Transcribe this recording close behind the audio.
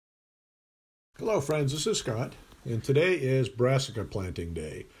Hello friends, this is Scott, and today is brassica planting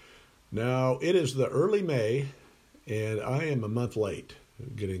day. Now, it is the early May, and I am a month late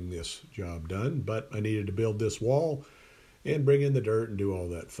getting this job done, but I needed to build this wall and bring in the dirt and do all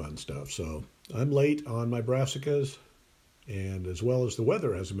that fun stuff. So I'm late on my brassicas, and as well as the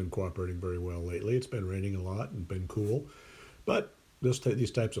weather hasn't been cooperating very well lately. It's been raining a lot and been cool, but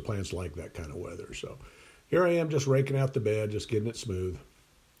these types of plants like that kind of weather. So here I am just raking out the bed, just getting it smooth.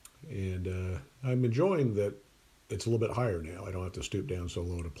 And I'm enjoying that it's a little bit higher now. I don't have to stoop down so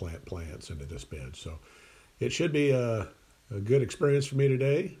low to plant plants into this bed. So it should be a good experience for me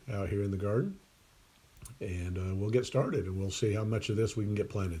today out here in the garden. And we'll get started and we'll see how much of this we can get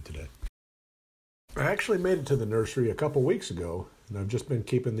planted today. I actually made it to the nursery a couple weeks ago, and I've just been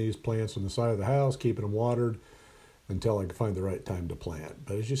keeping these plants on the side of the house, keeping them watered until I can find the right time to plant.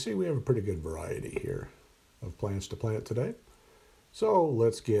 But as you see, we have a pretty good variety here of plants to plant today. So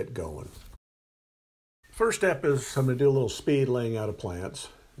let's get going. First step is I'm going to do a little speed laying out of plants.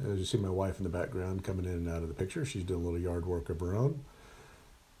 As you see my wife in the background coming in and out of the picture. She's doing a little yard work of her own.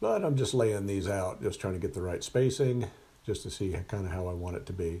 But I'm just laying these out, just trying to get the right spacing, just to see kind of how I want it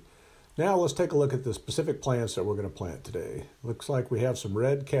to be. Now let's take a look at the specific plants that we're going to plant today. Looks like we have some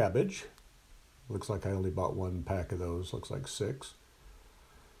red cabbage. Looks like I only bought one pack of those, looks like 6.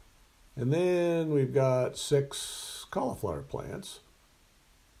 And then we've got 6 cauliflower plants.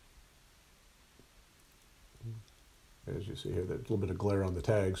 As you see here, there's a little bit of glare on the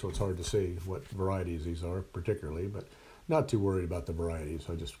tag, so it's hard to see what varieties these are particularly, but not too worried about the varieties.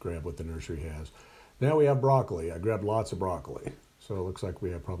 I just grab what the nursery has. Now we have broccoli. I grabbed lots of broccoli. So it looks like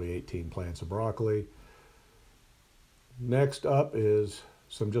we have probably 18 plants of broccoli. Next up is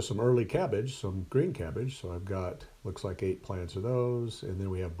just some early cabbage, some green cabbage. So I've got, looks like 8 plants of those, and then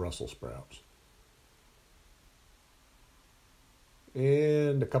we have Brussels sprouts.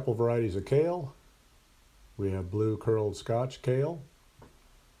 And a couple varieties of kale. We have blue curled Scotch kale.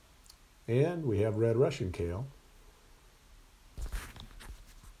 And we have red Russian kale.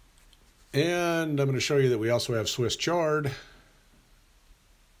 And I'm going to show you that we also have Swiss chard.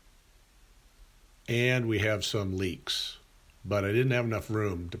 And we have some leeks. But I didn't have enough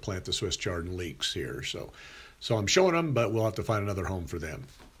room to plant the Swiss chard and leeks here. So I'm showing them, but we'll have to find another home for them.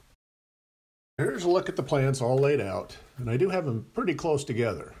 Here's a look at the plants all laid out. And I do have them pretty close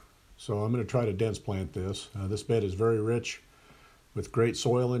together. So I'm going to try to dense plant this. This bed is very rich with great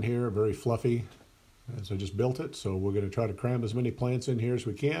soil in here, very fluffy as I just built it. So we're going to try to cram as many plants in here as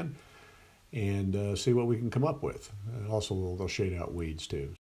we can and see what we can come up with. Also, they'll shade out weeds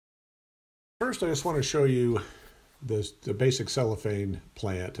too. First, I just want to show you the basic cellophane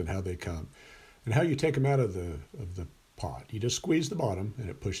plant and how they come and how you take them out of the pot. You just squeeze the bottom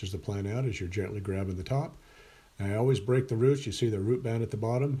and it pushes the plant out as you're gently grabbing the top. And I always break the roots. You see the root band at the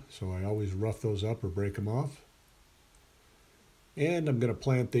bottom, so I always rough those up or break them off. And I'm going to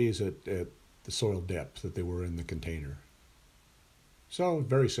plant these at the soil depth that they were in the container. So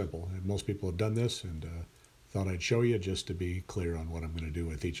very simple. Most people have done this, and thought I'd show you just to be clear on what I'm going to do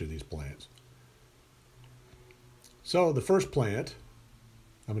with each of these plants. So the first plant,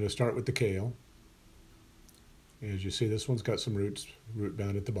 I'm going to start with the kale. As you see, this one's got some root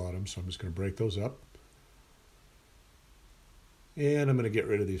bound at the bottom, so I'm just going to break those up. And I'm going to get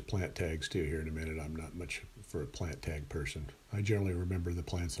rid of these plant tags too here in a minute. I'm not much for a plant tag person. I generally remember the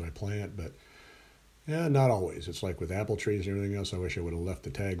plants that I plant, but yeah, not always. It's like with apple trees and everything else. I wish I would have left the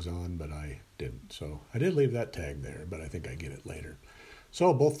tags on, but I didn't. So I did leave that tag there, but I think I get it later.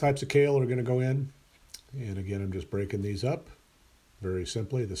 So both types of kale are going to go in. And again, I'm just breaking these up very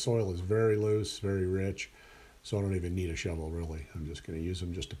simply. The soil is very loose, very rich, so I don't even need a shovel really. I'm just going to use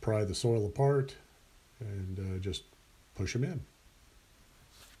them just to pry the soil apart and just push them in.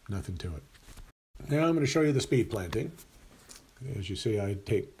 Nothing to it. Now I'm going to show you the speed planting. As you see, I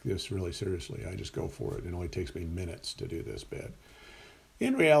take this really seriously. I just go for it. It only takes me minutes to do this bed.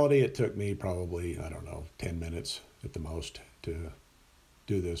 In reality, it took me probably, 10 minutes at the most to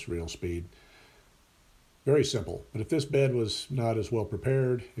do this real speed. Very simple. But if this bed was not as well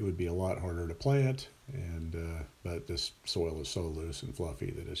prepared, it would be a lot harder to plant. But this soil is so loose and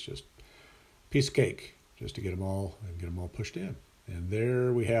fluffy that it's just a piece of cake just to get them all pushed in. And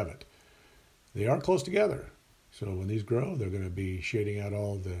there we have it. They are close together. So when these grow, they're going to be shading out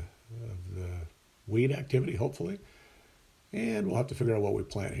all the weed activity, hopefully. And we'll have to figure out what we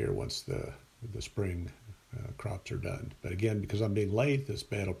plant here once the spring crops are done. But again, because I'm being late, this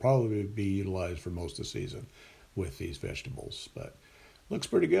bed will probably be utilized for most of the season with these vegetables. But looks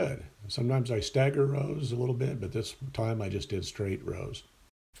pretty good. Sometimes I stagger rows a little bit, but this time I just did straight rows.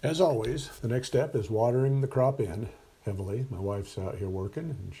 As always, the next step is watering the crop in. heavily. My wife's out here working,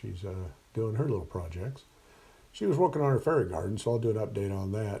 and she's doing her little projects. She was working on her fairy garden, so I'll do an update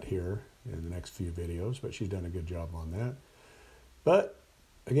on that here in the next few videos, but she's done a good job on that. But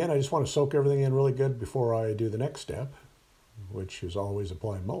again, I just want to soak everything in really good before I do the next step, which is always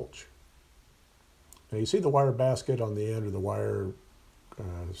apply mulch. Now you see the wire basket on the end, or the wire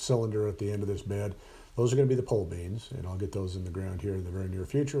cylinder at the end of this bed. Those are going to be the pole beans, and I'll get those in the ground here in the very near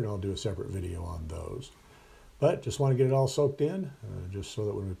future, and I'll do a separate video on those. But just want to get it all soaked in, just so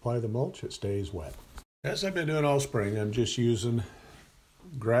that when we apply the mulch, it stays wet. As I've been doing all spring, I'm just using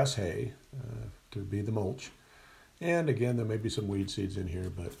grass hay to be the mulch. And again, there may be some weed seeds in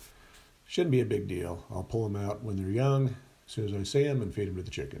here, but shouldn't be a big deal. I'll pull them out when they're young, as soon as I see them, and feed them to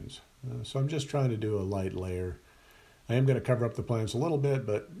the chickens. So I'm just trying to do a light layer. I am going to cover up the plants a little bit,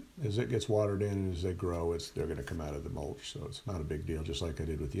 but as it gets watered in and as they grow, they're going to come out of the mulch. So it's not a big deal, just like I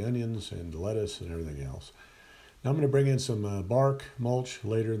did with the onions and the lettuce and everything else. Now I'm going to bring in some bark mulch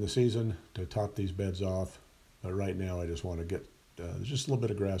later in the season to top these beds off. But right now I just want to get just a little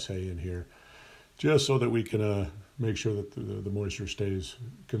bit of grass hay in here, just so that we can make sure that the moisture stays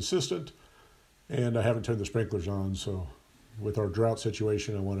consistent. And I haven't turned the sprinklers on, so with our drought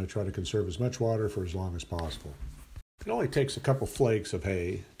situation, I want to try to conserve as much water for as long as possible. It only takes a couple flakes of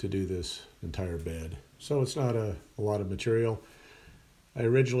hay to do this entire bed, so it's not a lot of material. I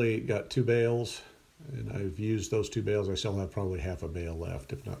originally got 2 bales, and I've used those 2 bales. I still have probably half a bale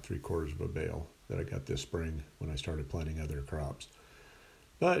left, if not 3/4 of a bale, that I got this spring when I started planting other crops.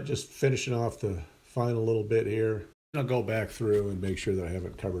 But just finishing off the final little bit here. I'll go back through and make sure that I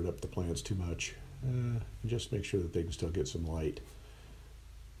haven't covered up the plants too much. Just make sure that they can still get some light.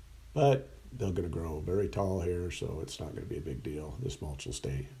 But they're going to grow very tall here, so it's not going to be a big deal. This mulch will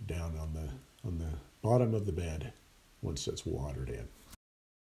stay down on the bottom of the bed once it's watered in.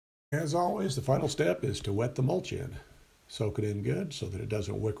 As always, the final step is to wet the mulch in. Soak it in good so that it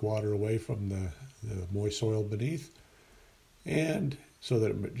doesn't wick water away from the moist soil beneath, and so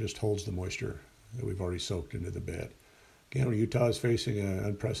that it just holds the moisture that we've already soaked into the bed. Again, Utah is facing an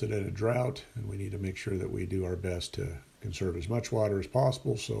unprecedented drought, and we need to make sure that we do our best to conserve as much water as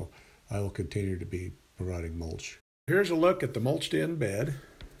possible, so I will continue to be providing mulch. Here's a look at the mulched in bed.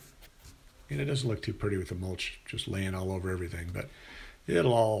 And it doesn't look too pretty with the mulch just laying all over everything, but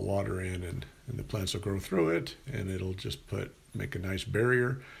it'll all water in, and the plants will grow through it, and it'll just make a nice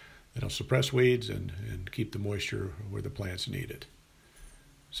barrier that'll suppress weeds and keep the moisture where the plants need it.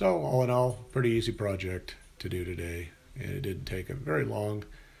 So all in all, pretty easy project to do today, and it didn't take very long,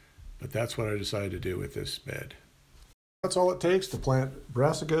 but that's what I decided to do with this bed. That's all it takes to plant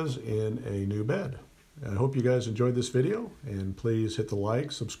brassicas in a new bed. I hope you guys enjoyed this video, and please hit the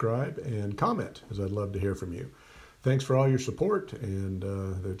like, subscribe, and comment, as I'd love to hear from you. Thanks for all your support, and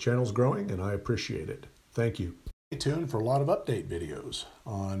the channel's growing, and I appreciate it. Thank you. Stay tuned for a lot of update videos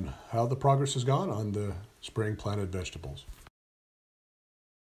on how the progress has gone on the spring planted vegetables.